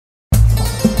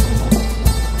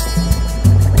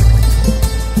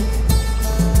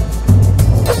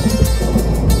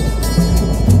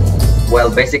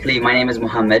basically, my name is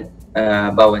Mohammed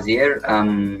Bawazir.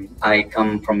 I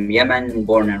come from Yemen,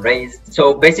 born and raised.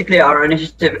 So basically, our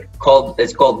initiative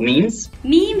is called Memes.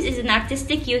 Memes is an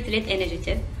artistic youth-led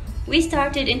initiative. We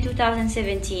started in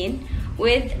 2017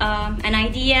 with an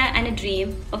idea and a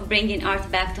dream of bringing art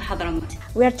back to Hadramaut.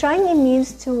 We are trying in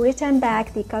Memes to return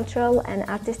back the cultural and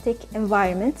artistic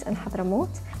environment in Hadramaut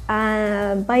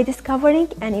by discovering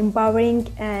and empowering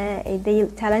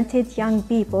the talented young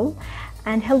people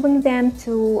and helping them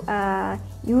to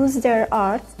use their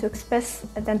art to express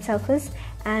themselves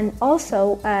and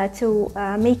also to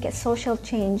make a social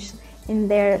change in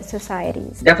their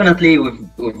societies. Definitely,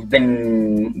 we've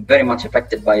been very much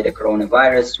affected by the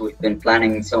coronavirus. We've been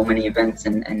planning so many events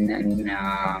and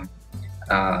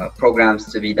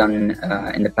programs to be done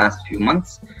in the past few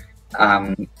months.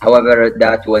 However,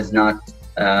 that was not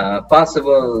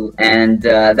possible, and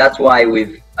that's why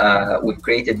we've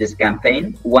created this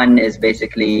campaign. One is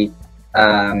basically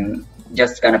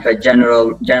just kind of a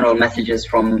general messages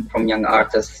from young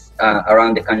artists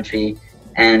around the country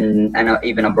and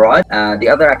even abroad. The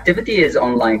other activity is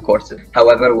online courses.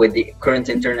 However, with the current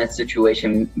internet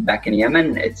situation back in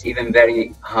Yemen, it's even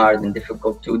very hard and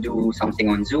difficult to do something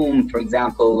on Zoom, for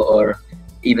example, or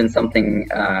even something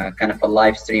kind of a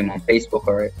live stream on Facebook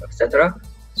or etc.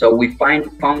 So we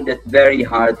found it very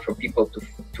hard for people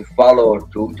to follow or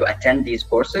to attend these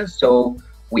courses. So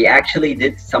we actually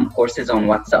did some courses on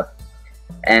WhatsApp,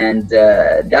 and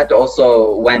that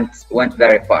also went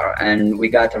very far, and we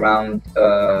got around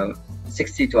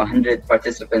 60 to 100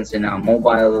 participants in our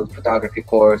mobile photography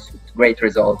course with great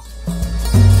results.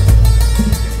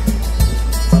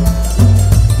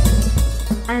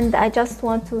 And I just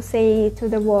want to say to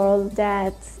the world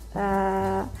that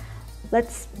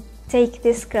let's take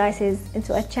this crisis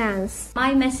into a chance.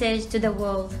 My message to the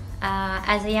world,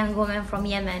 as a young woman from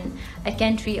Yemen, a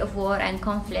country of war and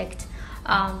conflict,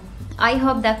 I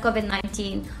hope that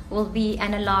COVID-19 will be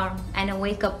an alarm and a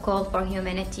wake-up call for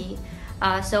humanity,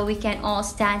 so we can all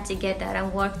stand together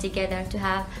and work together to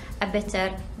have a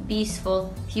better,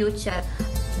 peaceful future.